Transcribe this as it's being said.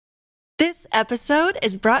This episode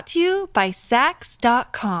is brought to you by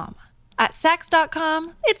Sax.com. At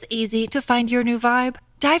Sax.com, it's easy to find your new vibe.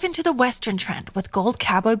 Dive into the Western trend with gold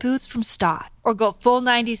cowboy boots from Stott, or go full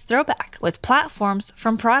 90s throwback with platforms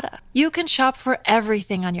from Prada. You can shop for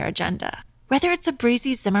everything on your agenda, whether it's a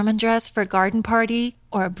breezy Zimmermann dress for a garden party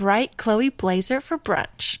or a bright Chloe blazer for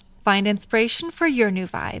brunch. Find inspiration for your new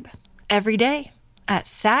vibe every day at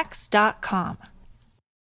Sax.com.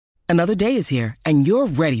 Another day is here, and you're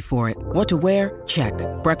ready for it. What to wear? Check.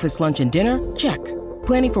 Breakfast, lunch, and dinner? Check.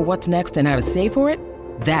 Planning for what's next and how to save for it?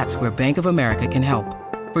 That's where Bank of America can help.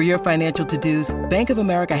 For your financial to-dos, Bank of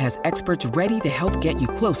America has experts ready to help get you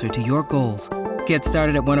closer to your goals. Get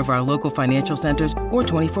started at one of our local financial centers or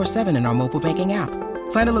 24/7 in our mobile banking app.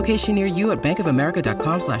 Find a location near you at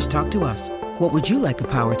bankofamerica.com/talktous. What would you like the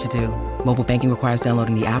power to do? Mobile banking requires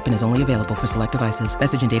downloading the app and is only available for select devices.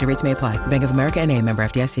 Message and data rates may apply. Bank of America N.A., member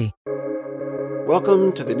FDIC.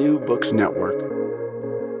 Welcome to the New Books Network.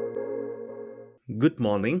 Good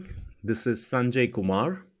morning. This is Sanjay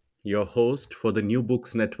Kumar, your host for the New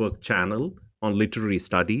Books Network channel on literary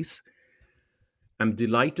studies. I'm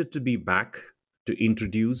delighted to be back to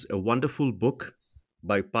introduce a wonderful book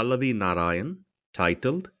by Pallavi Narayan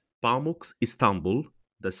titled Pamuk's Istanbul,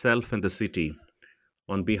 The Self and the City.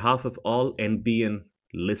 On behalf of all NBN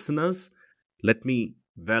listeners, let me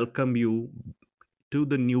welcome you to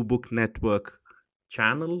the New Book Network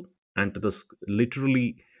channel and to the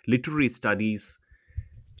literary studies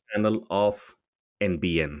channel of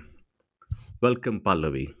NBN. Welcome,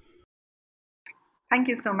 Pallavi. Thank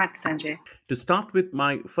you so much, Sanjay. To start with,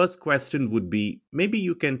 my first question would be, maybe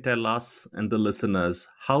you can tell us and the listeners,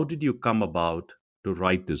 how did you come about to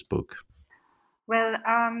write this book? Well,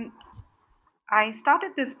 I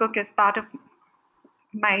started this book as part of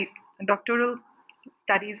my doctoral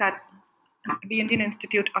studies at the Indian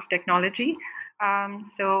Institute of Technology.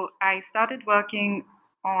 So I started working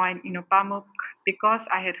on, Pamuk because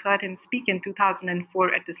I had heard him speak in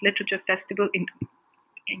 2004 at this literature festival in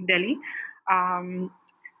Delhi.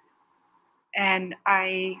 And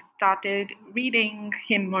I started reading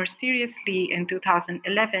him more seriously in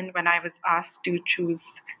 2011 when I was asked to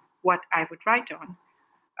choose what I would write on.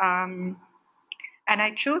 And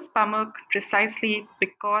I chose Pamuk precisely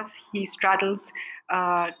because he straddles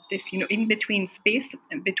this, in-between space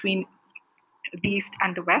between the East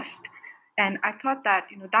and the West. And I thought that,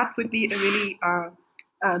 that would be a really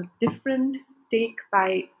different take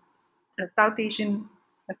by a South Asian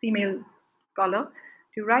female scholar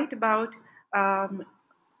to write about a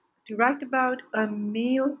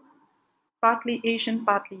male, partly Asian,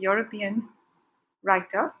 partly European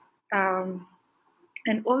writer, and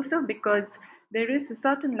also because there is a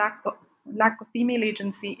certain lack of female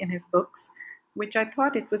agency in his books, which I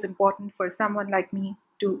thought it was important for someone like me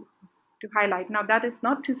to highlight. Now, that is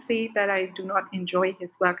not to say that I do not enjoy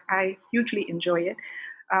his work. I hugely enjoy it.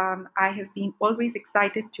 I have been always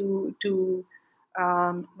excited to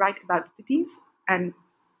write about cities and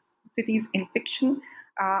cities in fiction.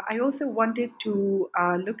 I also wanted to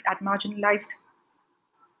look at marginalized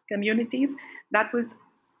communities. That was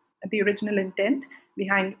the original intent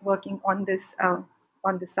behind working on this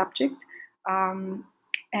subject.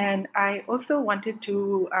 And I also wanted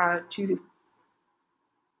to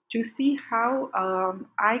see how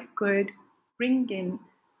I could bring in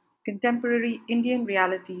contemporary Indian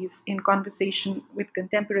realities in conversation with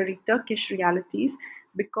contemporary Turkish realities,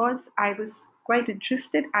 because I was quite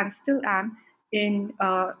interested and still am in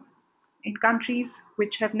countries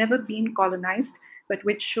which have never been colonized, but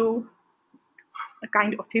which show a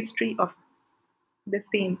kind of history of the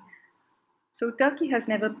same. So Turkey has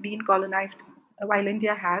never been colonized, while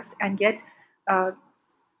India has, and yet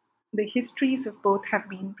the histories of both have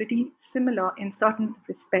been pretty similar in certain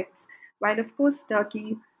respects. While of course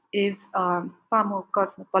Turkey is far more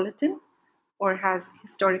cosmopolitan, or has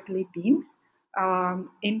historically been,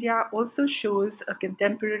 India also shows a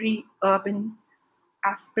contemporary urban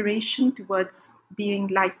aspiration towards being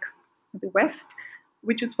like the West,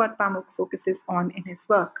 which is what Pamuk focuses on in his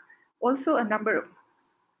work. Also, a number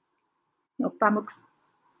of Pamuk's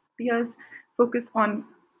peers focus on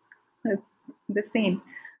the same.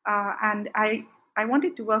 And I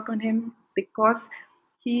wanted to work on him because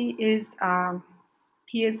he is the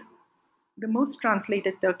most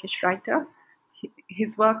translated Turkish writer.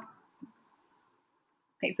 His work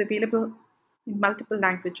is available in multiple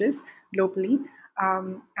languages globally,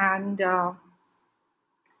 and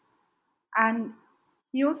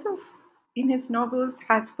he also, in his novels,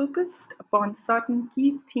 has focused upon certain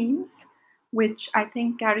key themes, which I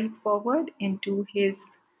think carry forward into his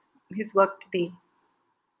work today.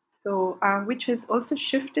 So, which has also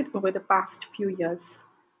shifted over the past few years.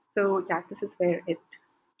 So yeah, this is where it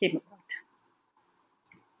came about.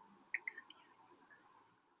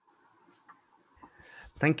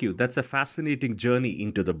 Thank you. That's a fascinating journey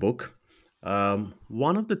into the book.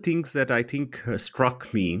 One of the things that I think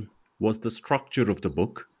struck me was the structure of the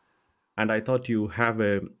book. And I thought you have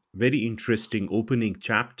a very interesting opening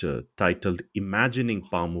chapter titled Imagining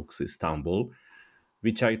Pamuk's Istanbul,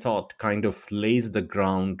 which I thought kind of lays the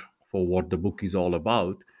ground for what the book is all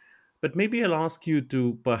about. But maybe I'll ask you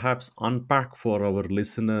to perhaps unpack for our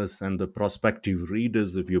listeners and the prospective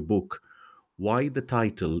readers of your book why the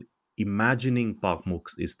title Imagining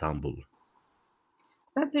Pamuk's Istanbul.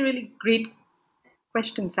 That's a really great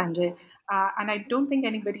question, Sanjay. And I don't think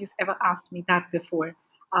anybody's ever asked me that before.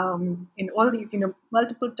 In all these,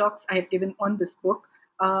 multiple talks I have given on this book,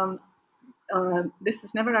 um, this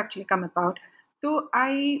has never actually come about. So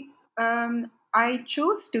I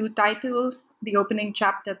chose to title the opening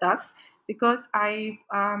chapter thus because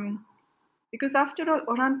because after all,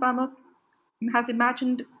 Orhan Pamuk has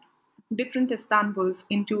imagined different Istanbuls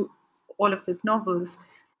into all of his novels,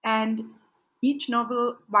 and each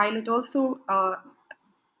novel, while it also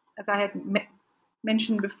as I had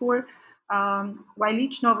mentioned before, while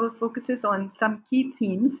each novel focuses on some key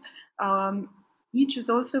themes, um, each is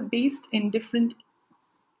also based in different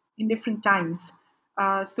times.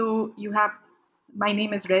 So you have My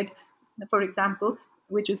Name is Red, for example,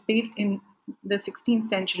 which is based in the 16th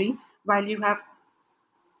century, while you have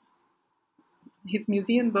his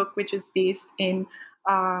museum book, which is based in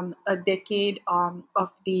a decade of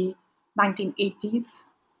the 1980s,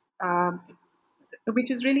 um,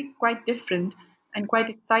 which is really quite different and quite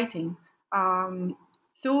exciting.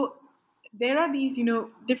 So there are these,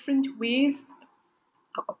 different ways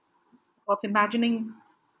of imagining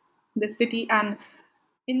the city. And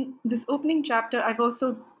in this opening chapter, I've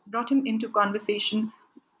also brought him into conversation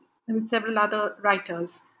with several other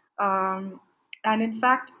writers. Um, and in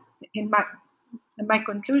fact, in my in my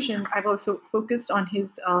conclusion, I've also focused on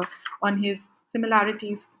his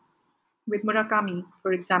similarities with Murakami,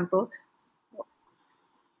 for example,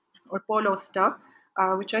 or Paul Auster,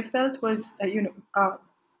 which I felt was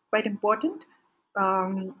quite important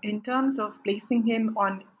in terms of placing him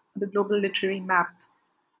on the global literary map.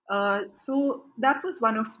 So that was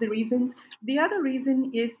one of the reasons. The other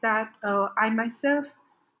reason is that I myself,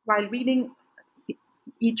 while reading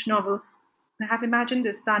each novel, have imagined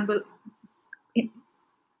Istanbul in,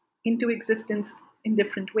 into existence in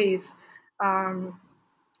different ways. Um,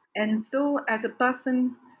 and so, as a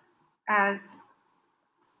person, as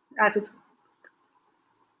as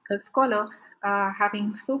a scholar,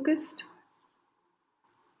 having focused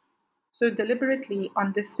so deliberately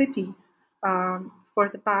on this city for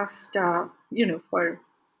the past, for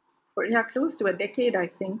yeah, close to a decade, I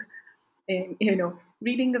think. And,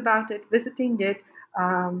 reading about it, visiting it,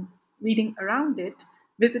 reading around it,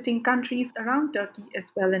 visiting countries around Turkey as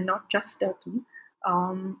well, and not just Turkey.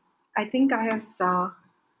 I think I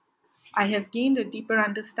have gained a deeper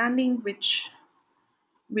understanding, which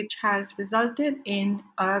has resulted in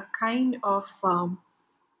a kind of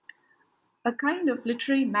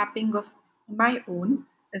literary mapping of my own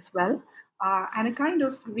as well, and a kind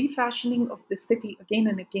of refashioning of the city again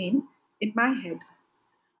and again in my head.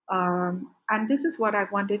 And this is what I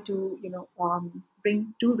wanted to,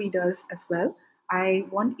 bring to readers as well. I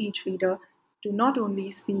want each reader to not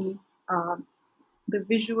only see um, the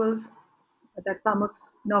visuals that Pamuk's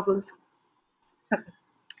novels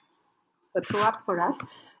throw up for us,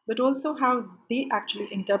 but also how they actually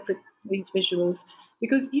interpret these visuals,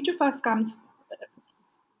 because each of us comes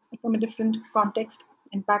from a different context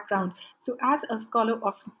and background. So, as a scholar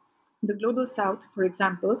of the global south, for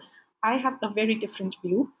example, I have a very different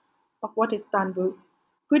view of what Istanbul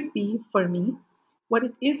could be for me, what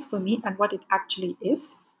it is for me, and what it actually is.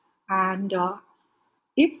 And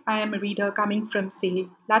if I am a reader coming from, say,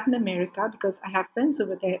 Latin America, because I have friends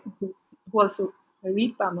over there who also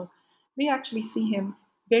read Pamuk, they actually see him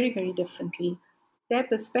very, very differently. Their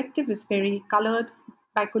perspective is very colored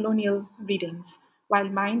by colonial readings, while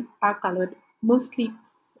mine are colored mostly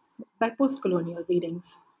by post-colonial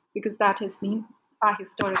readings, because that has been our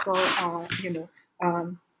historical,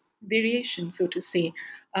 variation, so to say.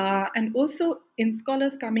 And also, in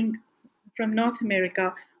scholars coming from North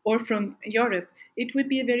America or from Europe, it would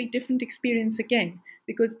be a very different experience again,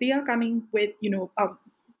 because they are coming with,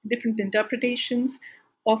 different interpretations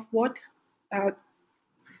of what uh,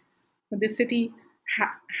 the city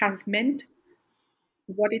has meant,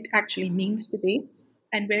 what it actually means today,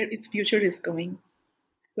 and where its future is going.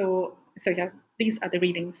 So yeah, these are the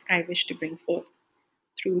readings I wish to bring forth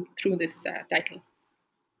through this title.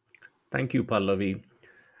 Thank you, Pallavi.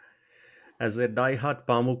 As a diehard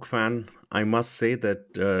Pamuk fan, I must say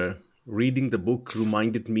that reading the book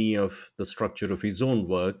reminded me of the structure of his own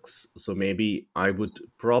works. So maybe I would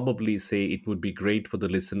probably say it would be great for the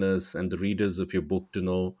listeners and the readers of your book to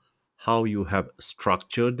know how you have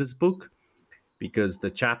structured this book, because the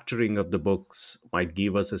chaptering of the books might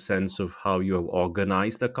give us a sense of how you have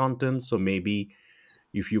organized the content. So maybe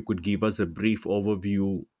if you could give us a brief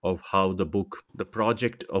overview of how the book, the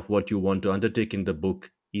project of what you want to undertake in the book,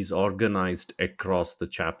 is organized across the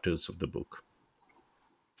chapters of the book.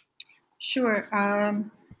 Sure.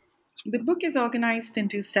 The book is organized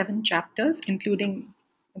into 7 chapters, including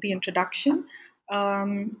the introduction.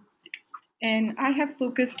 Um, and I have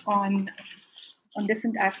focused on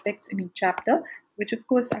different aspects in each chapter, which of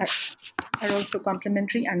course are also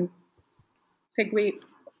complementary and segue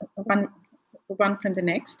one, one from the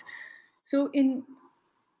next. So, in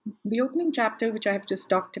the opening chapter, which I have just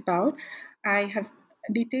talked about, I have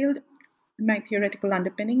detailed my theoretical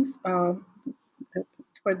underpinnings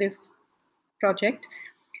for this project,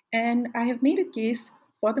 and I have made a case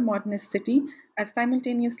for the modernist city as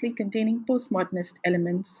simultaneously containing postmodernist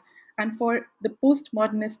elements, and for the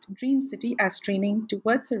postmodernist dream city as training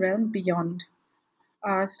towards a realm beyond.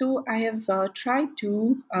 So I have tried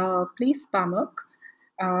to place Pamuk,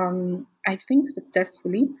 I think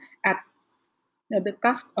successfully, at the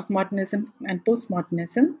cusp of modernism and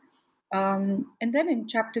postmodernism. And then in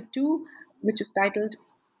chapter 2, which is titled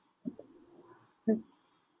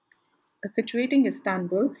Situating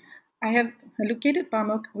Istanbul, I have located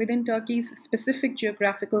Pamuk within Turkey's specific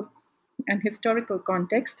geographical and historical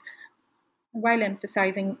context while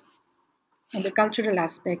emphasizing the cultural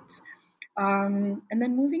aspects. And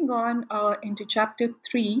then moving on into chapter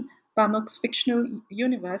 3, Pamuk's fictional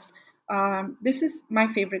universe. This is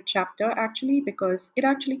my favorite chapter actually because it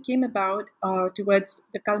actually came about towards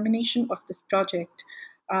the culmination of this project.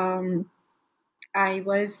 Um, I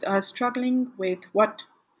was struggling with what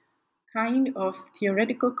kind of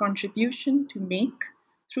theoretical contribution to make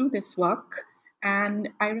through this work. And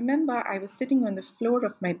I remember I was sitting on the floor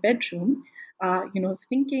of my bedroom,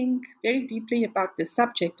 thinking very deeply about this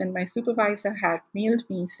subject. And my supervisor had mailed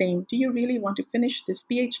me saying, "Do you really want to finish this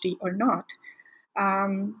PhD or not?"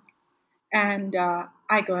 Um, and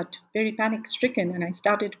I got very panic stricken and I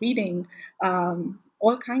started reading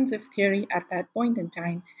all kinds of theory at that point in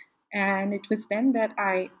time. And it was then that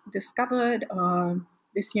I discovered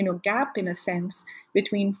this, gap in a sense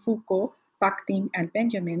between Foucault, Bakhtin, and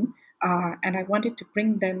Benjamin. And I wanted to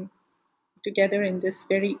bring them together in this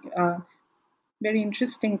very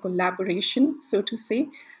interesting collaboration, so to say,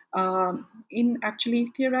 in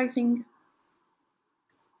actually theorizing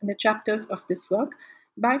the chapters of this work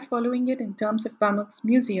by following it in terms of Pamuk's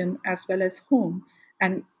museum as well as home,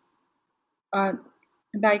 and uh,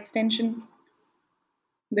 by extension,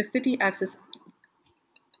 the city as a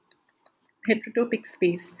heterotopic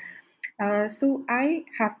space. So I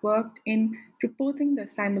have worked in proposing the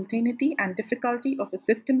simultaneity and difficulty of a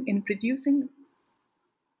system in producing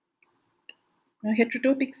a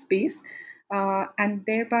heterotopic space and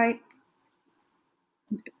thereby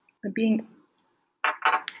being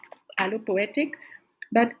allopoetic,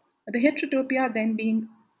 but the heterotopia then being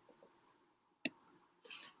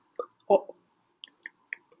au-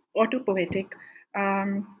 autopoetic.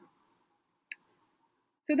 Um,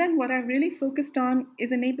 So then, what I've really focused on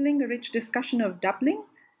is enabling a rich discussion of doubling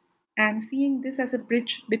and seeing this as a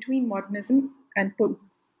bridge between modernism and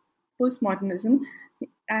postmodernism.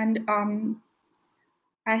 And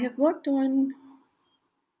I have worked on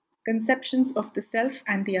conceptions of the self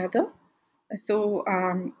and the other. So,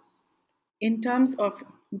 in terms of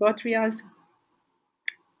Baudrillard's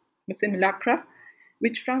simulacra,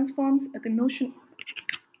 which transforms the notion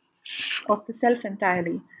of the self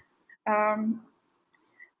entirely. Um,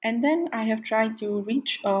 and then I have tried to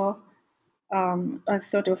reach a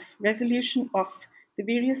sort of resolution of the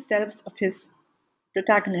various selves of his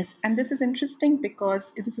protagonist. And this is interesting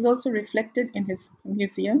because this is also reflected in his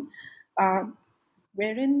museum, uh,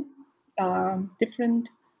 wherein different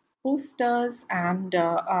posters and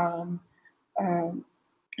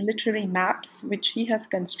literary maps which he has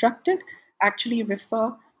constructed actually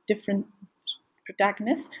refer different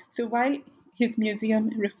protagonists. So while his museum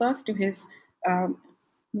refers to his um,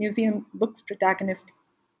 museum book's protagonist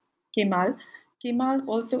Kemal, Kemal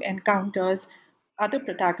also encounters other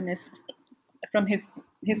protagonists from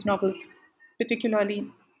his novels, particularly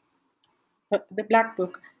the Black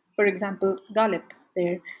Book, for example, Ghalib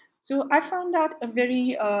there. So I found that a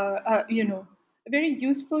very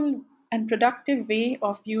useful and productive way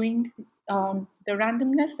of viewing the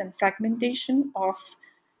randomness and fragmentation of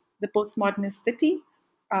the postmodernist city,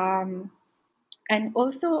 um, and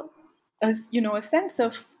also a sense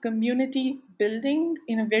of community building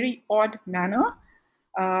in a very odd manner,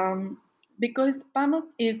 um, because Pamuk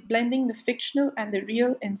is blending the fictional and the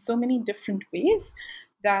real in so many different ways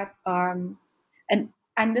that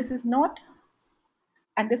and this is not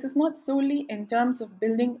solely in terms of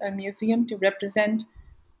building a museum to represent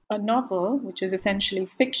a novel, which is essentially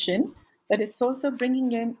fiction, but it's also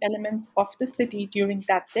bringing in elements of the city during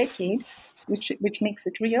that decade, which makes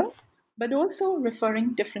it real, but also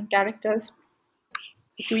referring different characters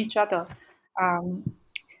to each other. Um,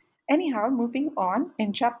 Anyhow, moving on,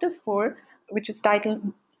 in chapter 4, which is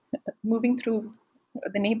titled Moving Through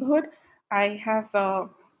the Neighborhood, I have uh,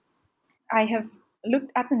 I have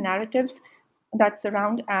looked at the narratives that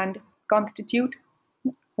surround and constitute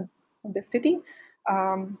the city,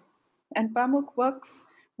 um, and Pamuk works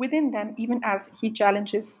within them even as he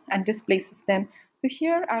challenges and displaces them. So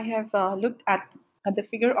here I have looked at the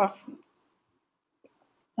figure of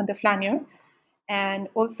the flaneur, and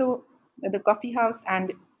also the coffee house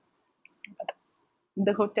and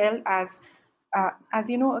the hotel as a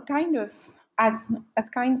kind of as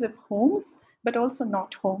kinds of homes, but also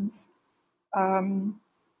not homes. Um,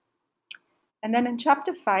 and then in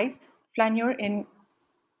chapter 5, flaneur in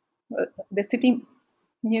the city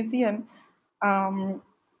museum, um,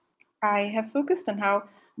 I have focused on how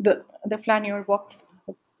the flaneur walks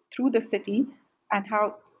through the city and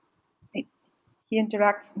how he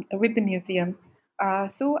interacts with the museum.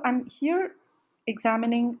 So I'm here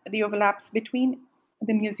examining the overlaps between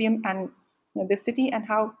the museum and the city and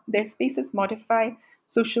how their spaces modify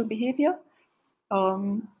social behavior.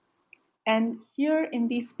 Um, and here in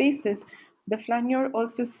these spaces, the flaneur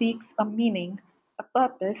also seeks a meaning, a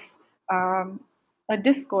purpose, a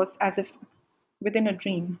discourse as if within a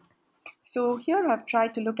dream. So here I've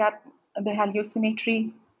tried to look at the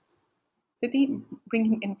hallucinatory city,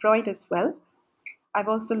 bringing in Freud as well. I've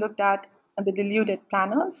also looked at the deluded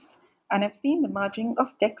planners, and I've seen the merging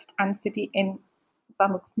of text and city in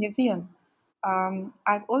Pamuk's museum.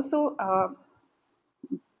 I've also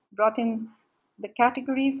brought in the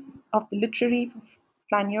categories of the literary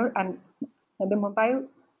flaneur and the mobile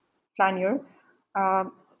flaneur,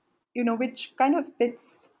 um, which kind of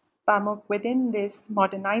fits Pamuk within this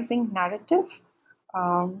modernizing narrative.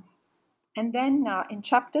 Um, and then in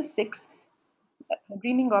chapter 6,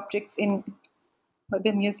 Dreaming Objects in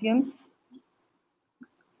the Museum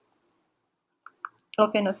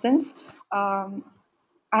of Innocence, um,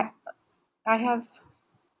 I, I have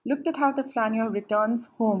looked at how the flaneur returns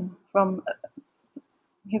home from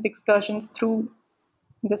his excursions through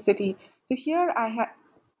the city. So here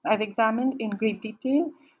I've examined in great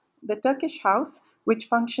detail the Turkish house, which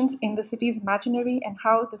functions in the city's imaginary, and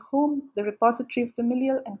how the home, the repository of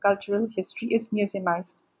familial and cultural history, is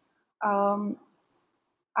museumized. Um,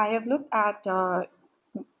 I have looked at the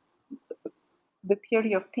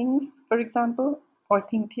theory of things, for example, or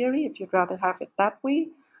thing theory, if you'd rather have it that way.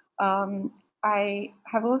 Um, I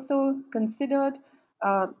have also considered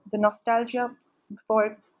the nostalgia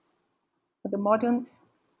for the modern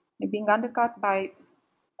being undercut by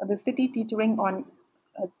the city teetering on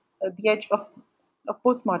the edge of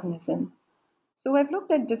postmodernism. So I've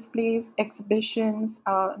looked at displays, exhibitions,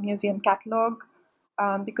 museum catalog,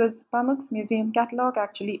 because Pamuk's museum catalog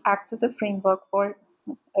actually acts as a framework for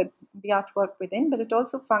uh, the artwork within, but it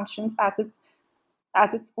also functions as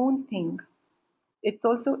its own thing. It's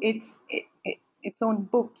also its own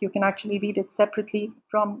book. You can actually read it separately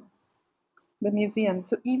from the museum.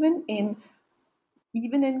 So even in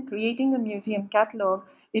creating a museum catalog,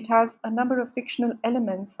 it has a number of fictional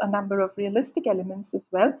elements, a number of realistic elements as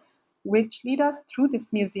well, which lead us through this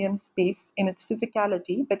museum space in its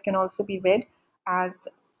physicality, but can also be read as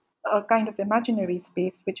a kind of imaginary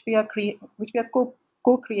space which which we are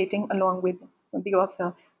co-creating along with the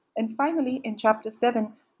author. And finally, in chapter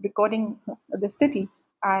 7, recording the city,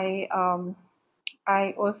 I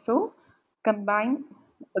also combine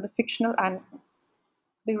the fictional and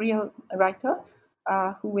the real writer,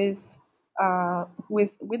 who is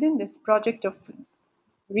within this project of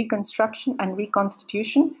reconstruction and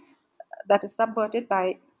reconstitution that is subverted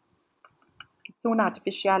by its own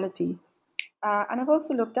artificiality. And I've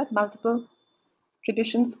also looked at multiple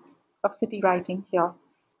traditions of city writing here.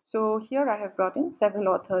 So here I have brought in several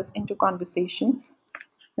authors into conversation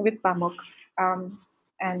with Pamuk. Um,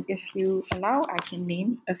 and if you allow, I can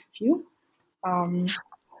name a few. Um,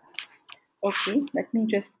 okay, let me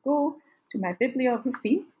just go to my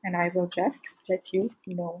bibliography and I will just let you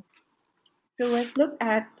know. So I've looked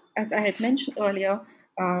at, as I had mentioned earlier,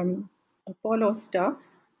 Paul Auster,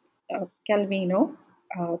 Calvino,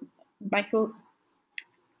 uh, Michael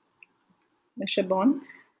Chabon.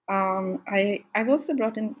 I've also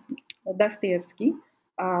brought in Dostoevsky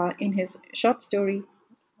in his short story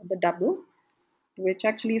The Double, which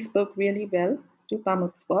actually spoke really well to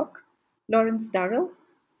Pamuk's work. Lawrence Durrell,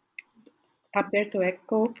 Alberto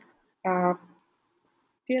Eco, uh,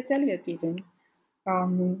 T.S. Eliot, even.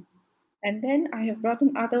 Um, and then I have brought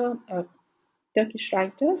in other Turkish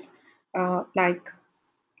writers like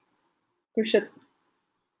Kürşat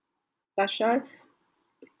Bashar,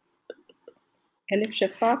 Elif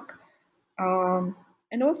Shafak,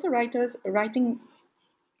 and also writers writing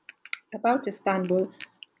about Istanbul,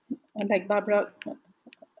 like Barbara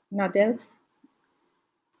Nadel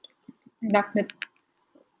and Ahmet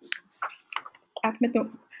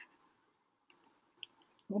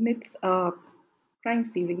Umid's crime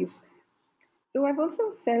series. So I've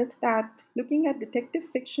also felt that looking at detective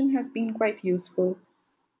fiction has been quite useful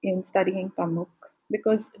in studying Pamuk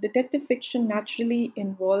because detective fiction naturally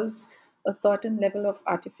involves a certain level of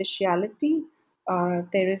artificiality.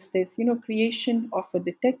 There is this, creation of a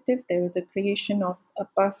detective. There is a creation of a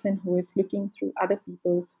person who is looking through other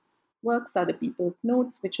people's works, other people's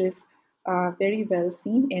notes, which is very well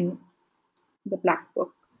seen in the Black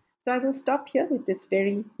Book. So I will stop here with this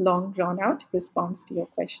very long, drawn out response to your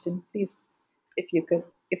question. Please, if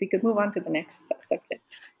we could move on to the next subject.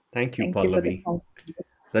 Thank you, Thank you for the Pallavi. time.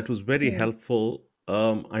 That was very helpful.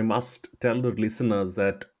 I must tell the listeners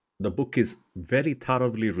that the book is very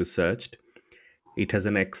thoroughly researched. It has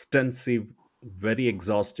an extensive, very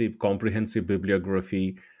exhaustive, comprehensive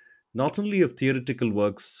bibliography, not only of theoretical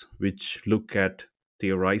works which look at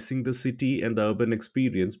theorizing the city and the urban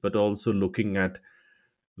experience, but also looking at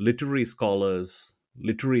literary scholars,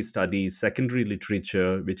 literary studies, secondary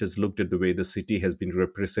literature, which has looked at the way the city has been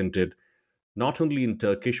represented, not only in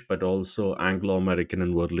Turkish, but also Anglo American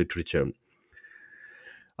and world literature.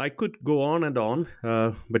 I could go on and on,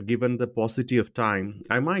 but given the paucity of time,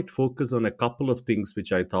 I might focus on a couple of things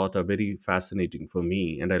which I thought are very fascinating for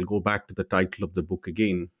me. And I'll go back to the title of the book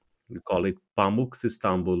again. We call it Pamuk's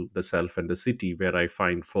Istanbul, the Self and the City, where I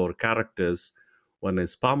find four characters. One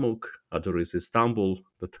is Pamuk, other is Istanbul,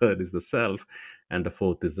 the third is the Self, and the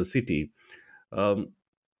fourth is the city. Um,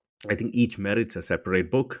 I think each merits a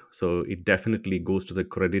separate book, so it definitely goes to the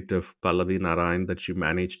credit of Pallavi Narayan that she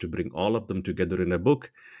managed to bring all of them together in a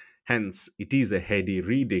book. Hence, it is a heady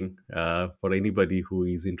reading for anybody who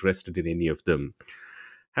is interested in any of them.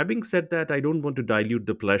 Having said that, I don't want to dilute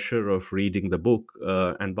the pleasure of reading the book.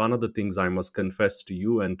 And one of the things I must confess to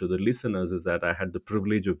you and to the listeners is that I had the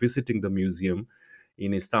privilege of visiting the museum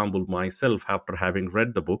in Istanbul myself after having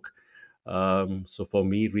read the book. So for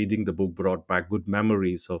me, reading the book brought back good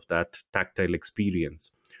memories of that tactile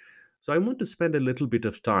experience. So I want to spend a little bit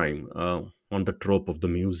of time on the trope of the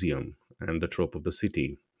museum and the trope of the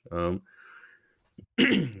city. Um,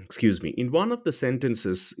 excuse me. In one of the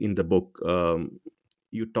sentences in the book,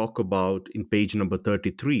 you talk about, in page number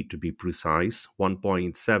 33 to be precise,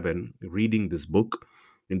 1.7, reading this book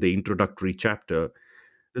in the introductory chapter,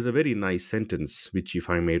 there's a very nice sentence, which, if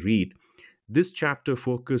I may read, this chapter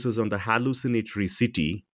focuses on the hallucinatory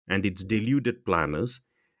city and its deluded planners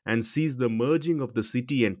and sees the merging of the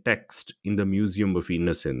city and text in the Museum of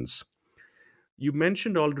Innocence. You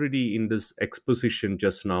mentioned already in this exposition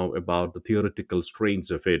just now about the theoretical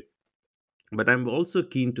strains of it, but I'm also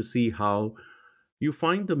keen to see how you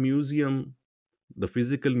find the museum, the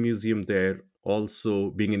physical museum there, also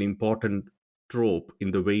being an important trope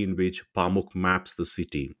in the way in which Pamuk maps the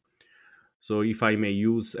city. So, if I may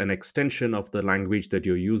use an extension of the language that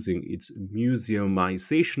you're using, it's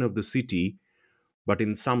museumization of the city, but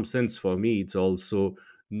in some sense, for me, it's also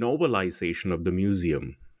novelization of the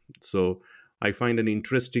museum. So, I find an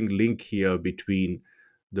interesting link here between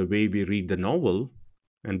the way we read the novel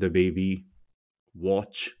and the way we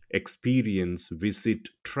watch, experience, visit,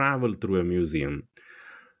 travel through a museum.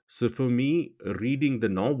 So, for me, reading the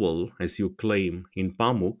novel, as you claim in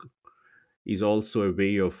Pamuk, is also a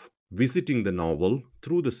way of visiting the novel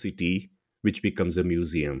through the city, which becomes a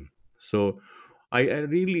museum. So I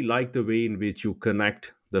really like the way in which you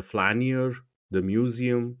connect the flaneur, the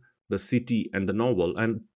museum, the city, and the novel.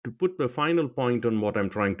 And to put the final point on what I'm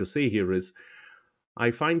trying to say here is,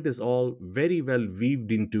 I find this all very well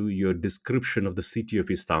weaved into your description of the city of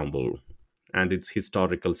Istanbul and its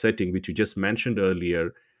historical setting, which you just mentioned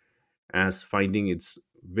earlier, as finding its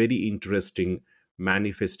very interesting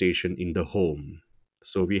manifestation in the home.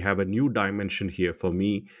 So we have a new dimension here for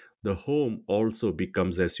me. The home also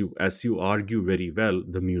becomes, as you argue very well,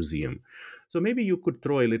 the museum. So maybe you could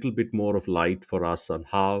throw a little bit more of light for us on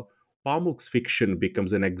how Pamuk's fiction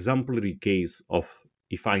becomes an exemplary case of,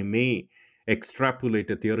 if I may extrapolate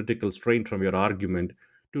a theoretical strain from your argument,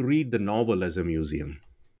 to read the novel as a museum.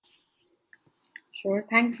 Sure.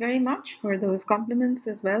 Thanks very much for those compliments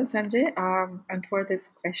as well, Sanjay, and for this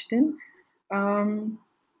question. Um,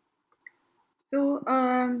 so,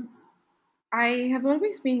 I have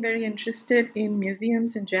always been very interested in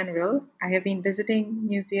museums in general. I have been visiting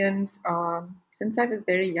museums since I was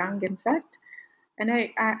very young, in fact.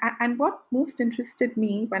 And what most interested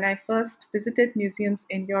me when I first visited museums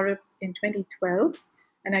in Europe in 2012,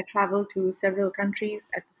 and I traveled to several countries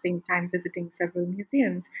at the same time, visiting several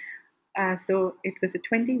museums. So it was a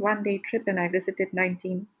 21-day trip, and I visited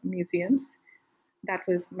 19 museums. That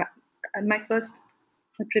was my first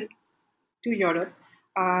trip to Europe,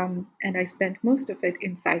 and I spent most of it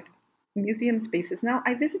inside museum spaces. Now,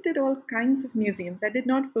 I visited all kinds of museums. I did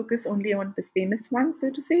not focus only on the famous ones, so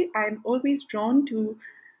to say. I'm always drawn to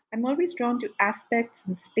aspects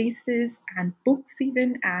and spaces and books,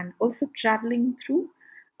 even, and also traveling through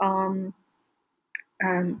um,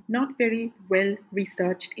 not very well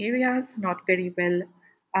researched areas, not very well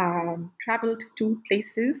traveled to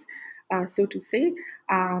places, so to say.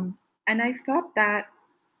 And I thought that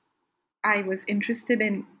I was interested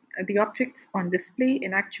in the objects on display.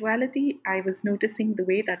 In actuality, I was noticing the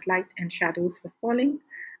way that light and shadows were falling.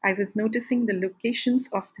 I was noticing the locations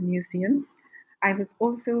of the museums. I was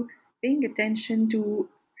also paying attention to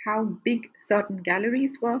how big certain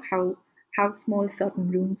galleries were, how small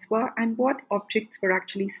certain rooms were, and what objects were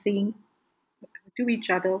actually saying to each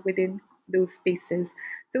other within those spaces.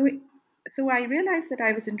 So I realized that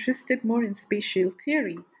I was interested more in spatial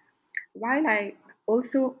theory, while I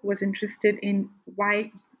also was interested in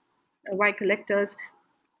why collectors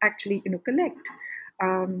actually collect.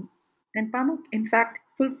 Um, and Pamuk, in fact,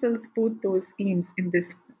 fulfills both those aims in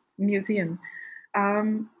this museum.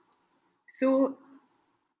 Um, so,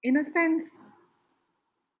 in a sense,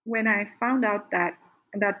 when I found out that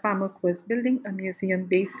Pamuk was building a museum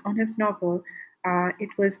based on his novel, it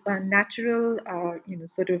was a natural,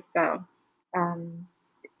 sort of. Um,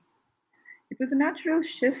 it was a natural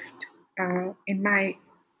shift in my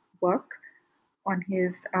work on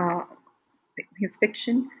his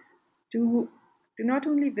fiction to not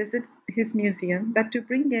only visit his museum but to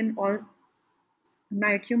bring in all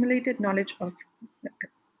my accumulated knowledge of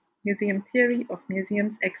museum theory, of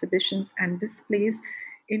museums, exhibitions, and displays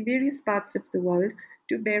in various parts of the world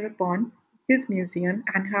to bear upon his museum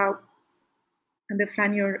and how the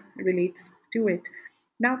flaneur relates to it.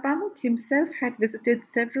 Now, Pamuk himself had visited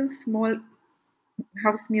several small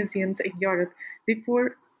house museums in Europe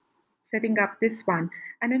before setting up this one.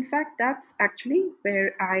 And in fact, that's actually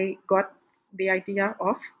where I got the idea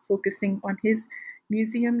of focusing on his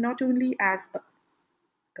museum, not only as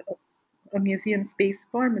a museum space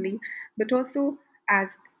formally, but also as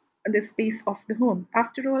the space of the home.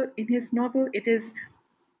 After all, in his novel, it is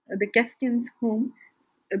the Keskin's home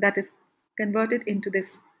that is converted into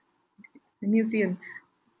this museum.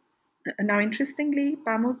 Now, interestingly,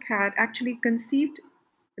 Pamuk had actually conceived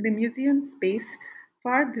the museum space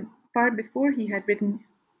far before he had written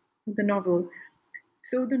the novel.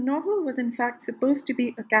 So the novel was in fact supposed to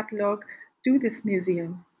be a catalogue to this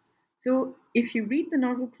museum. So if you read the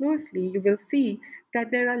novel closely, you will see that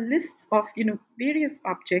there are lists of various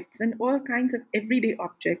objects and all kinds of everyday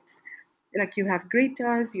objects. Like you have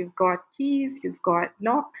graters, you've got keys, you've got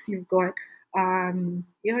locks, you've got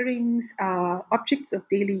earrings, objects of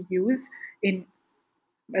daily use in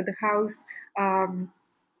the house, um,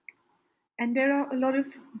 and there are a lot of.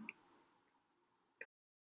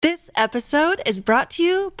 This episode is brought to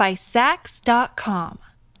you by Sax.com.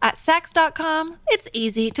 At Sax.com, it's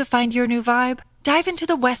easy to find your new vibe. Dive into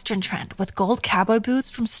the Western trend with gold cowboy boots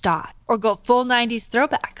from Stott, or go full 90s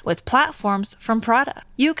throwback with platforms from Prada.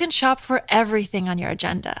 You can shop for everything on your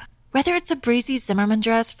agenda, whether it's a breezy Zimmermann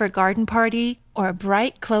dress for a garden party or a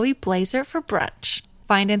bright Chloe blazer for brunch.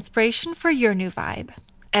 Find inspiration for your new vibe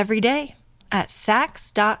every day at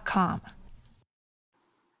Sax.com.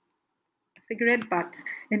 Cigarette butts.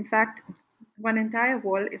 In fact, one entire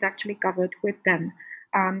wall is actually covered with them.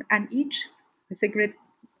 And each cigarette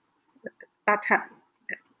butt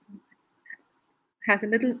has a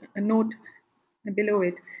little note below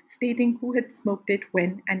it stating who had smoked it,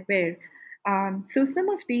 when, and where. So some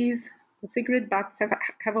of these cigarette butts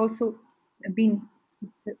have also been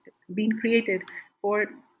created for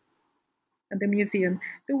the museum.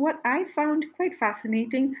 So what I found quite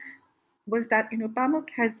fascinating was that Pamuk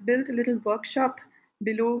has built a little workshop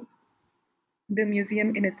below the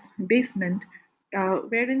museum in its basement,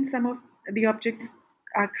 wherein some of the objects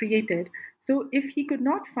are created. So if he could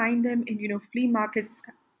not find them in flea markets,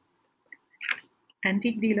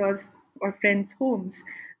 antique dealers, or friends' homes,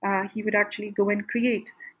 he would actually go and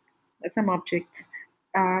create some objects.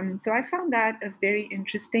 So I found that a very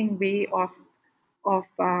interesting way of of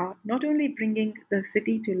not only bringing the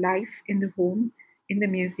city to life in the home, in the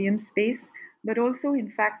museum space, but also, in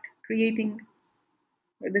fact, creating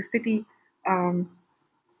the city um,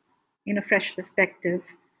 in a fresh perspective.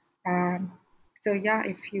 Um, so, yeah,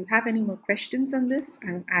 if you have any more questions on this,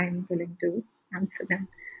 I'm willing to answer them.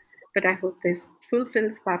 But I hope this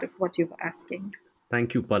fulfills part of what you were asking.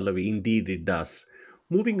 Thank you, Pallavi. Indeed, it does.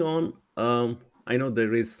 Moving on, I know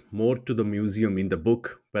there is more to the museum in the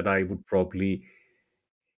book, but I would probably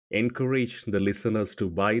encourage the listeners to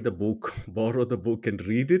buy the book, borrow the book, and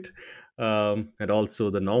read it, and also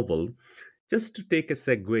the novel. Just to take a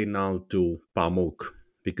segue now to Pamuk,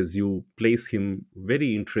 because you place him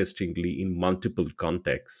very interestingly in multiple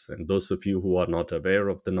contexts. And those of you who are not aware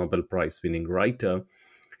of the Nobel Prize winning writer,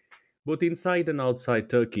 both inside and outside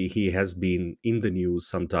Turkey, he has been in the news,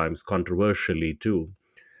 sometimes controversially too.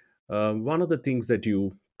 One of the things that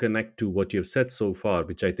you connect to what you've said so far,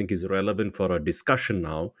 which I think is relevant for our discussion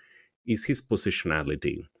now, is his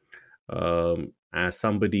positionality. As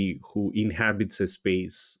somebody who inhabits a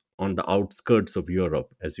space on the outskirts of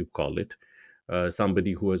Europe, as you call it,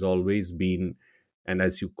 somebody who has always been, and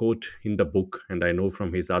as you quote in the book, and I know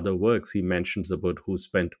from his other works, he mentions about who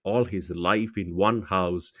spent all his life in one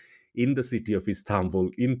house in the city of Istanbul,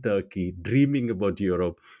 in Turkey, dreaming about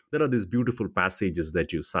Europe. There are these beautiful passages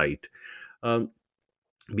that you cite. Um,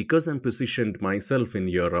 because I'm positioned myself in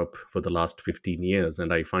Europe for the last 15 years,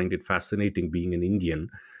 and I find it fascinating being an Indian,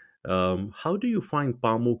 how do you find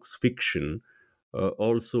Pamuk's fiction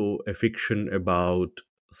also a fiction about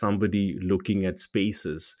somebody looking at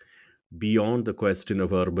spaces beyond the question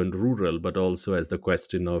of urban rural, but also as the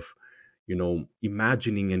question of,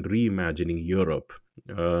 imagining and reimagining Europe?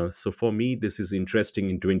 So for me, this is interesting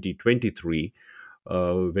in 2023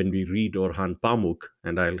 when we read Orhan Pamuk,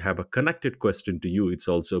 and I'll have a connected question to you. It's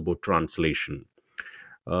also about translation.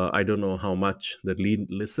 I don't know how much the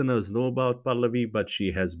listeners know about Pallavi, but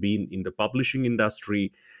she has been in the publishing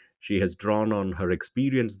industry. She has drawn on her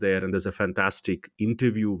experience there, and there's a fantastic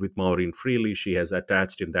interview with Maureen Freely she has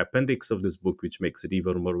attached in the appendix of this book, which makes it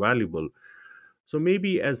even more valuable. So,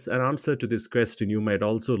 maybe as an answer to this question, you might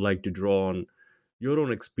also like to draw on your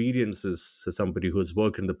own experiences as somebody who has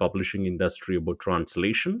worked in the publishing industry about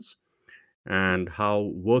translations and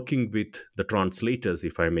how working with the translators,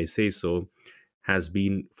 if I may say so, has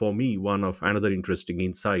been for me one of another interesting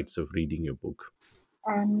insights of reading your book.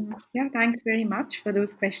 Yeah, thanks very much for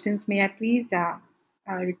those questions. May I please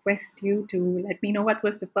request you to let me know what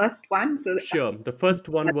was the first one? So that Sure. The first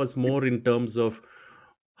one was more in terms of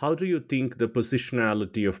how do you think the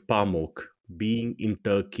positionality of Pamuk being in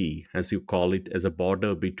Turkey, as you call it, as a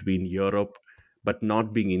border between Europe but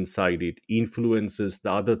not being inside it, influences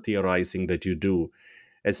the other theorizing that you do,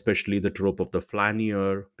 especially the trope of the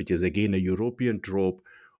flaneur, which is again a European trope.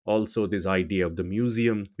 Also, this idea of the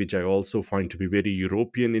museum, which I also find to be very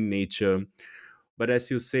European in nature. But as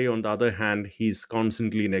you say, on the other hand, he's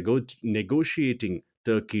constantly negotiating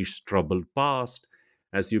Turkish troubled past,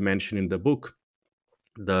 as you mention in the book,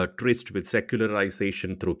 the tryst with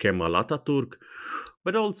secularization through Kemal Ataturk,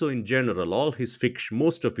 but also in general, all his fiction,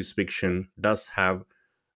 most of his fiction does have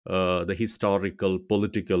the historical,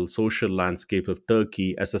 political, social landscape of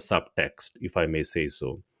Turkey as a subtext, if I may say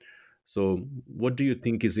so. So, what do you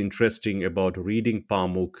think is interesting about reading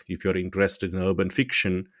Pamuk if you're interested in urban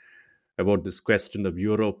fiction about this question of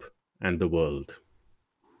Europe and the world?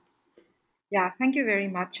 yeah, thank you very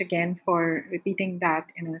much again for repeating that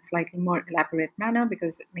in a slightly more elaborate manner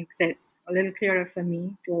because it makes it a little clearer for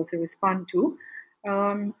me to also respond to.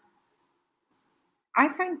 Um, I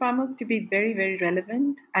find Pamuk to be very, very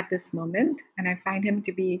relevant at this moment, and I find him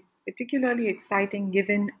to be particularly exciting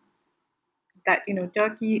given that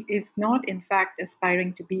Turkey is not, in fact,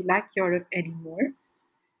 aspiring to be like Europe anymore.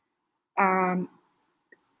 Um,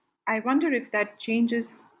 I wonder if that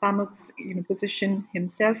changes Pamuk's position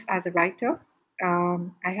himself as a writer.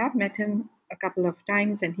 I have met him a couple of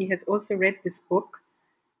times, and he has also read this book.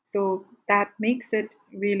 So that makes it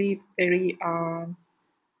really very.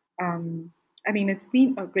 I mean, it's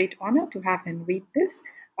been a great honor to have him read this.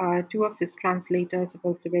 Two of his translators have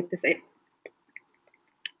also read this: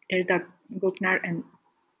 Erda Goknar and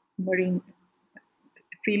Maureen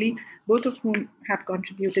Freely, both of whom have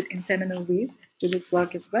contributed in seminal ways to this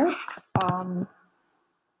work as well. Um,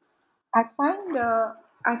 I find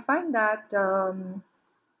that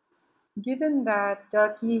given that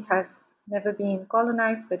Turkey has never been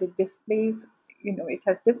colonized, but it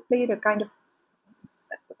has displayed a kind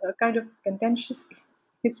of contentious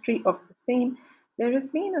history of the same. There has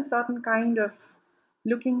been a certain kind of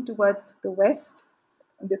looking towards the West,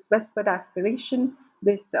 this westward aspiration,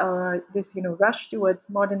 this rush towards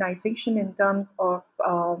modernization in terms of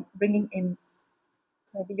bringing in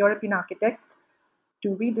the European architects to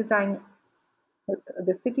redesign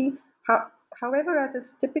the city. However, as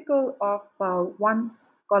is typical of once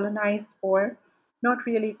colonized or not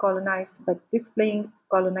really colonized but displaying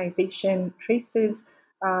colonization traces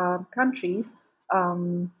countries,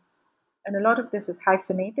 um, and a lot of this is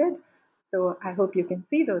hyphenated. So I hope you can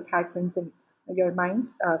see those hyphens in your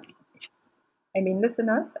minds. I mean,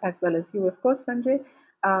 listeners, as well as you, of course, Sanjay.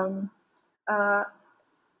 Um, uh,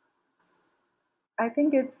 I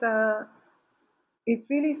think it's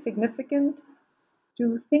really significant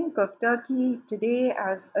to think of Turkey today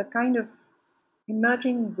as a kind of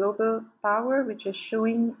emerging global power, which is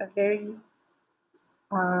showing a very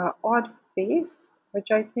odd face,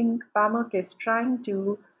 which I think Pamuk is trying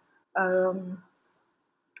to, um,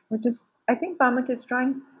 which is I think Pamuk is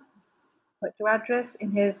trying to address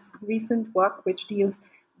in his recent work, which deals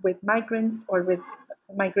with migrants or with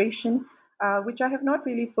migration, which I have not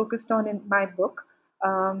really focused on in my book.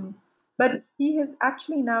 Um, but he has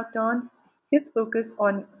actually now turned his focus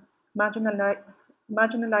on marginalized,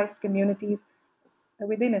 marginalized communities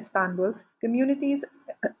within Istanbul, communities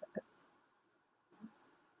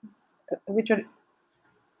which are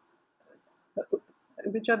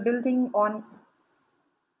which are building on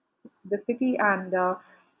the city and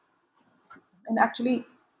actually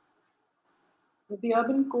the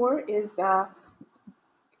urban core is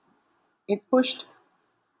it's pushed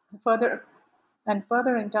further and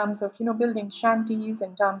further in terms of building shanties,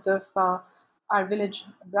 in terms of our village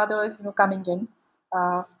brothers coming in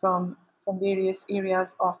from various areas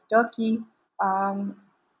of Turkey. um,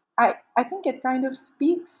 I think it kind of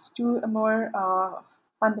speaks to a more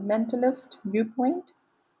fundamentalist viewpoint,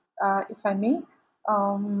 if I may,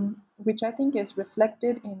 which I think is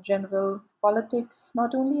reflected in general politics,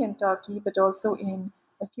 not only in Turkey, but also in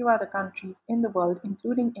a few other countries in the world,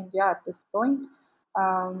 including India at this point.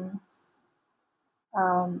 Um,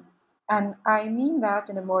 um, and I mean that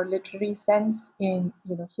in a more literary sense in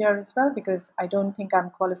here as well, because I don't think I'm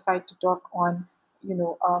qualified to talk on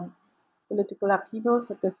political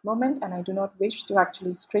upheavals at this moment, and I do not wish to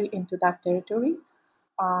actually stray into that territory.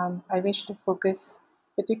 I wish to focus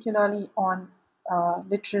particularly on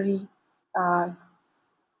literary uh,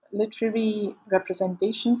 literary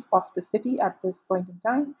representations of the city at this point in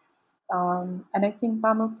time. And I think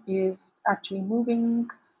Pamuk is actually moving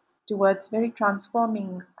towards very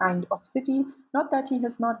transforming kind of city. Not that he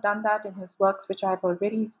has not done that in his works, which I've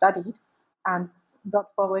already studied and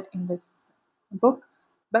brought forward in this book,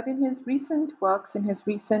 but in his recent works, in his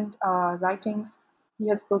recent writings, he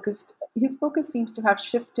has focused. His focus seems to have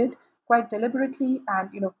shifted quite deliberately and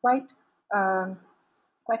um,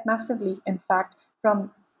 quite massively, in fact,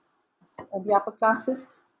 from the upper classes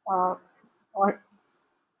uh, or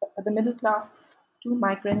the middle class to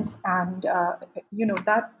migrants, and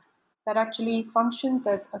that actually functions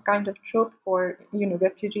as a kind of trope for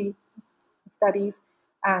refugee studies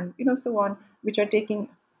and so on, which are taking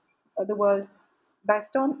the world by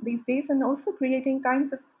storm these days, and also creating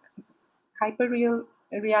kinds of hyperreal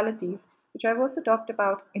realities, which I've also talked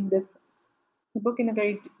about in this book in a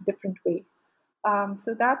very different way.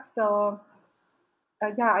 So that's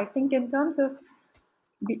yeah. I think in terms of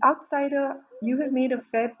the outsider, you have made a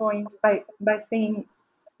fair point by saying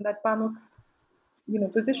that Pamuk's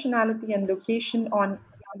positionality and location on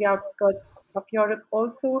the outskirts of Europe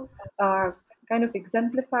also kind of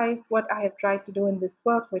exemplifies what I have tried to do in this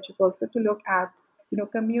work, which is also to look at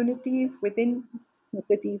communities within the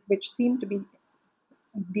cities which seem to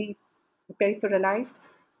be peripheralized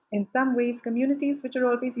in some ways, communities which are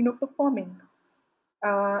always performing.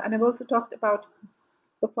 And I've also talked about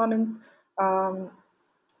performance um,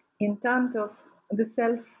 in terms of the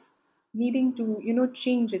self needing to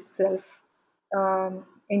change itself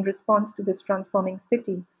in response to this transforming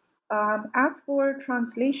city. As for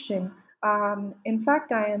translation, in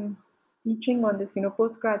fact, I am teaching on this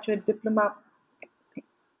postgraduate diploma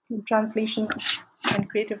in translation and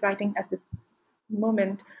creative writing at this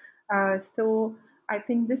moment. So I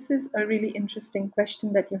think this is a really interesting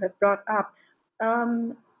question that you have brought up.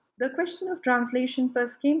 Um, the question of translation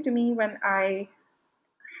first came to me when I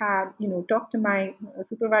had talked to my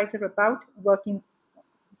supervisor about working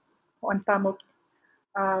on Pamuk,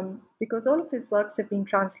 because all of his works have been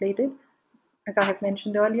translated, as I have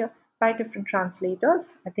mentioned earlier, by different translators.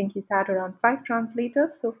 I think he's had around 5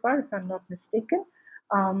 translators so far, if I'm not mistaken.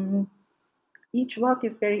 Um, each work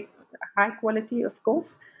is very high quality, of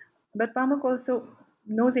course, but Pamuk also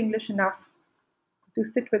knows English enough to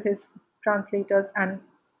sit with his translators and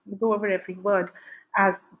go over every word,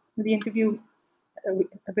 as the interview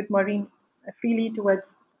with Maureen freely towards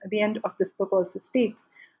the end of this book also states.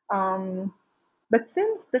 Um, but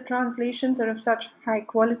since the translations are of such high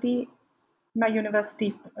quality, my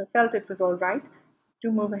university felt it was all right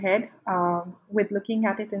to move ahead with looking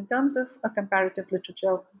at it in terms of a comparative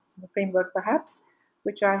literature framework, perhaps,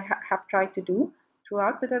 which I have tried to do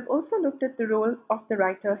throughout. But I've also looked at the role of the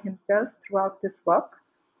writer himself throughout this work.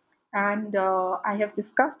 And I have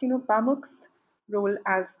discussed, Pamuk's role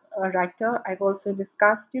as a writer. I've also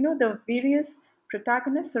discussed, the various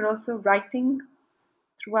protagonists are also writing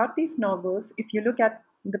throughout these novels. If you look at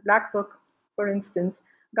the Black Book, for instance,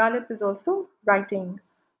 Ghalib is also writing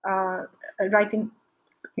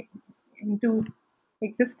into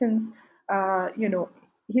existence,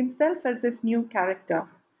 himself as this new character.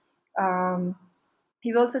 Um,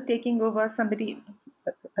 he's also taking over somebody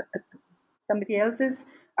else's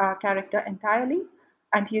character entirely,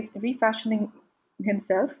 and he is refashioning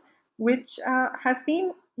himself, which has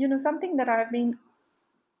been, something that I've been,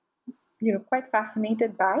 quite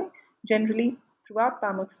fascinated by generally throughout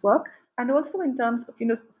Pamuk's work, and also in terms of,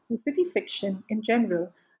 the city fiction in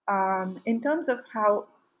general, in terms of how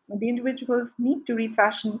the individuals need to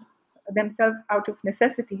refashion themselves out of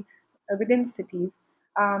necessity within cities,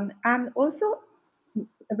 and also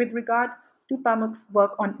with regard to Pamuk's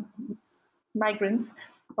work on migrants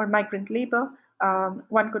or migrant labor,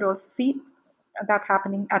 one could also see that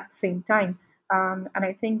happening at the same time. And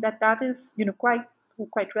I think that that is,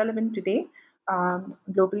 quite relevant today,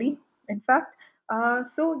 globally, in fact.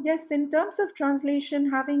 So yes, in terms of translation,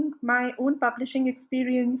 having my own publishing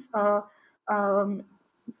experience um,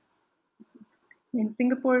 in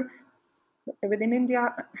Singapore within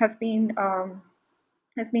India has been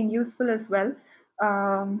useful as well.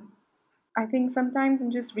 Um, I think sometimes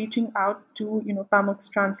in just reaching out to Pamuk's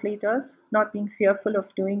translators, not being fearful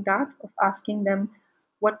of doing that, of asking them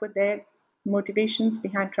what were their motivations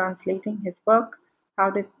behind translating his work, how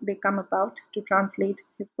did they come about to translate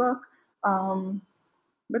his work,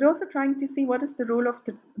 but also trying to see what is the role of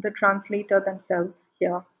the translator themselves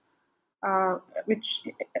here, which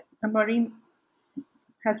Maureen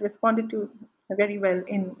has responded to very well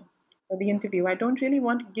in the interview. I don't really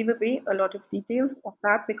want to give away a lot of details of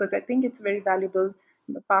that because I think it's a very valuable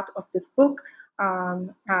part of this book.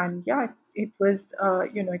 And yeah, it was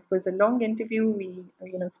it was a long interview. We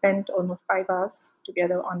spent almost 5 hours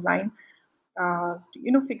together online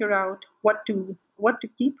to figure out what to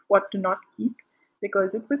keep, what to not keep,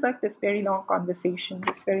 because it was like this very long conversation,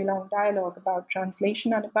 this very long dialogue about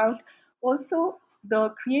translation and about also the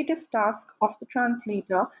creative task of the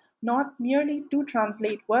translator, not merely to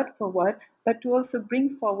translate word for word, but to also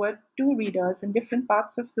bring forward to readers in different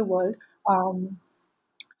parts of the world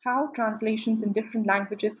how translations in different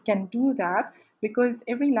languages can do that, because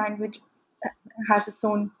every language has its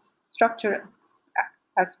own structure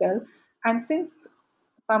as well. And since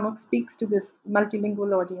Pamuk speaks to this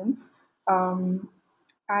multilingual audience, um,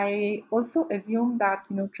 I also assume that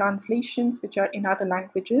translations which are in other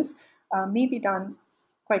languages may be done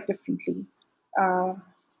quite differently. Uh,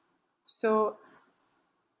 so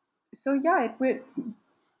so yeah, it would.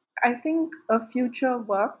 I think a future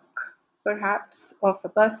work, perhaps, of a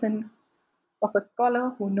person, of a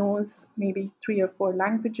scholar who knows maybe 3 or 4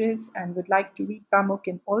 languages and would like to read Pamuk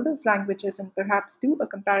in all those languages and perhaps do a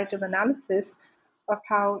comparative analysis of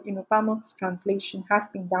how Pamuk's translation has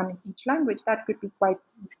been done in each language. That could be quite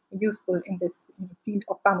useful in this field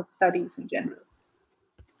of Pamuk studies in general.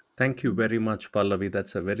 Thank you very much, Pallavi.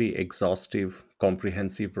 That's a very exhaustive,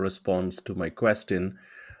 comprehensive response to my question.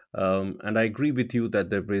 And I agree with you that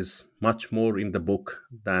there is much more in the book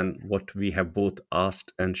than what we have both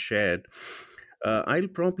asked and shared. I'll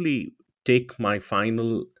probably take my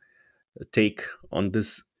final take on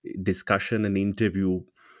this discussion and interview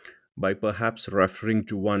by perhaps referring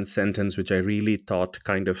to one sentence which I really thought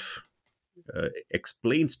kind of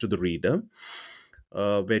explains to the reader,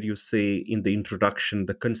 where you say in the introduction,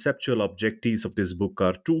 the conceptual objectives of this book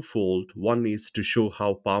are twofold. One is to show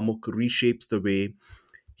how Pamuk reshapes the way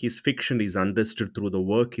his fiction is understood through the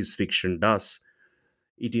work his fiction does.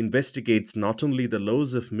 It investigates not only the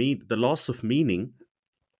loss of meaning,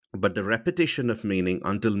 but the repetition of meaning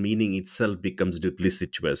until meaning itself becomes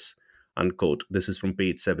duplicitous. Unquote. This is from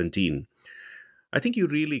page 17. I think you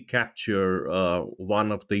really capture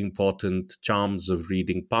one of the important charms of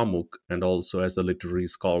reading Pamuk, and also as a literary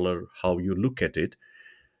scholar, how you look at it.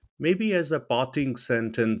 Maybe as a parting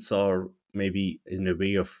sentence, or maybe in a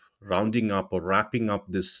way of rounding up or wrapping up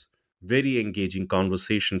this very engaging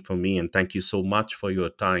conversation for me, and thank you so much for your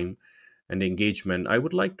time and engagement. I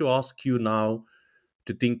would like to ask you now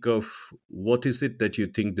to think of what is it that you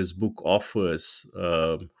think this book offers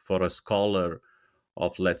for a scholar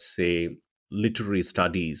of, let's say, literary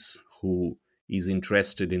studies who is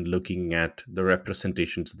interested in looking at the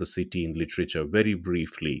representations of the city in literature very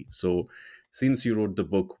briefly. So, since you wrote the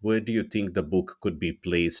book, where do you think the book could be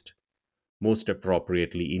placed most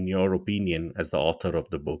appropriately, in your opinion, as the author of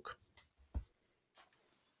the book?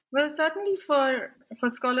 Well, certainly for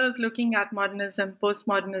scholars looking at modernism,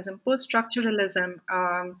 post-structuralism,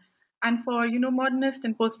 and for modernist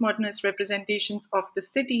and postmodernist representations of the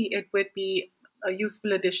city, it would be a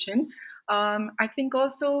useful addition. I think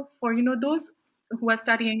also for those who are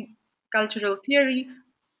studying cultural theory,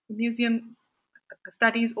 museum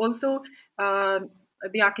studies also,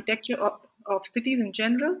 the architecture of cities in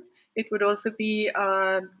general. It would also be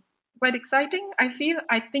quite exciting. I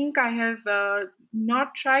think I have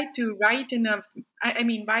not tried to write in a. I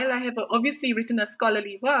mean, while I have obviously written a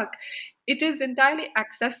scholarly work, it is entirely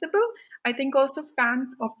accessible. I think also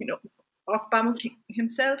fans of of Pamuk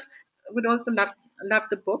himself would also love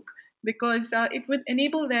the book because it would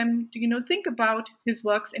enable them to think about his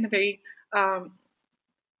works in a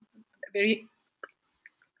very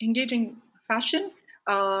engaging fashion.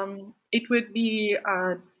 It would be,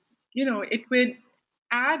 it would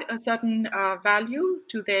add a certain value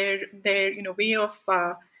to their way of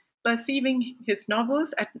perceiving his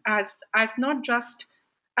novels as not just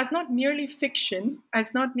as not merely fiction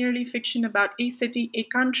about a city, a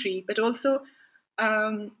country, but also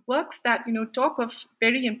works that talk of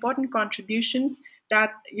very important contributions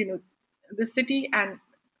that the city and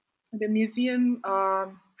the museum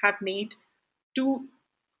have made to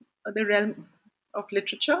the realm of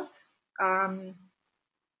literature. Um,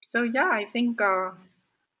 so yeah, I think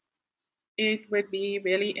it would be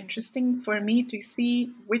really interesting for me to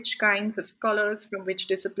see which kinds of scholars from which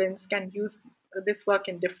disciplines can use this work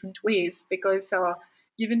in different ways. Because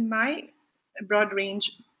given my broad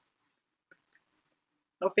range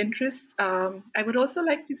of interests, I would also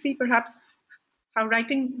like to see perhaps how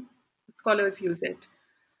writing scholars use it.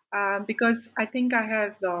 Because I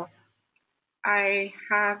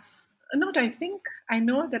have, not I think, I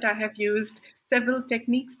know that I have used several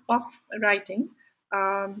techniques of writing,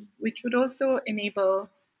 which would also enable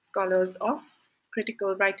scholars of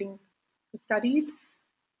critical writing studies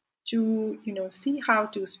to, see how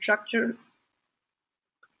to structure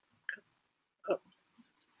uh,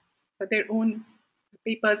 their own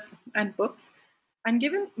papers and books. And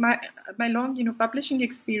given my long, publishing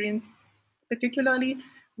experience, particularly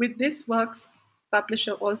with this works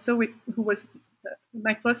publisher, also who was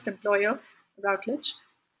my first employer, Routledge,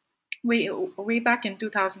 way back in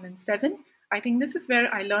 2007. I think this is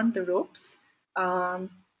where I learned the ropes. Um,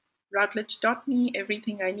 Routledge taught me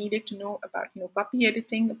everything I needed to know about copy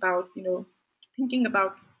editing, about thinking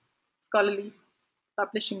about scholarly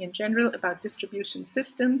publishing in general, about distribution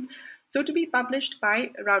systems. So to be published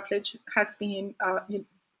by Routledge has been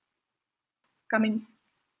coming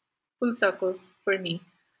full circle for me.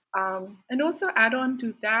 And also adding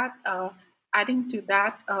to that,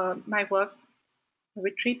 my work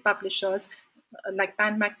with trade publishers like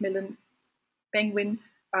Pan Macmillan, Penguin,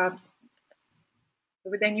 uh,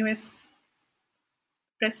 with NUS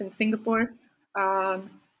Press in Singapore.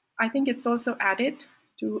 I think it's also added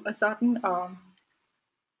to a certain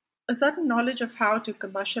knowledge of how to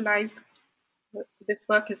commercialize this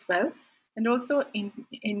work as well, and also in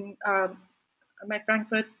my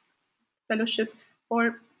Frankfurt fellowship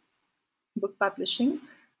for book publishing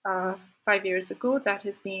 5 years ago. That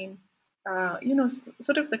has been,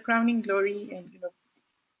 sort of the crowning glory in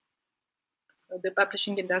the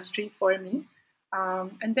publishing industry for me.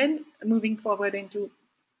 And then moving forward into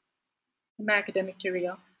my academic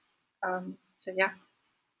career. So yeah.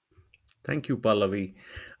 Thank you, Pallavi.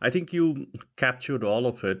 I think you captured all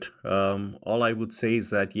of it. All I would say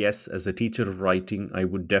is that, yes, as a teacher of writing, I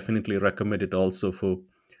would definitely recommend it also for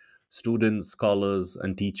students, scholars,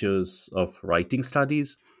 and teachers of writing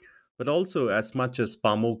studies. But also, as much as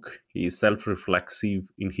Pamuk is self reflexive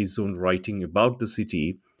in his own writing about the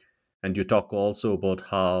city, and you talk also about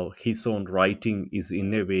how his own writing is,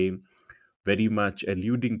 in a way, very much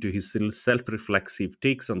alluding to his self reflexive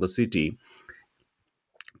takes on the city.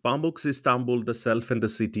 Pamuk's Istanbul, The Self and the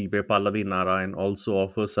City by Pallavi Narayan also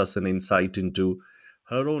offers us an insight into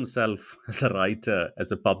her own self as a writer,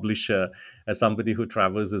 as a publisher, as somebody who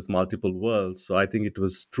traverses multiple worlds. So I think it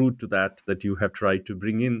was true to that you have tried to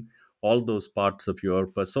bring in all those parts of your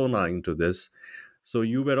persona into this. So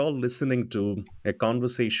you were all listening to a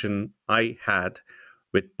conversation I had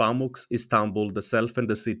with Pamuk's Istanbul, The Self and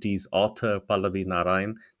the City's author, Pallavi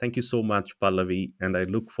Narayan. Thank you so much, Pallavi, and I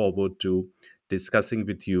look forward to discussing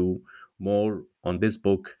with you more on this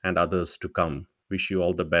book and others to come. Wish you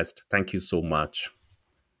all the best. Thank you so much.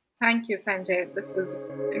 Thank you, Sanjay. This was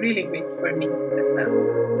really great for me as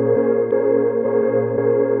well.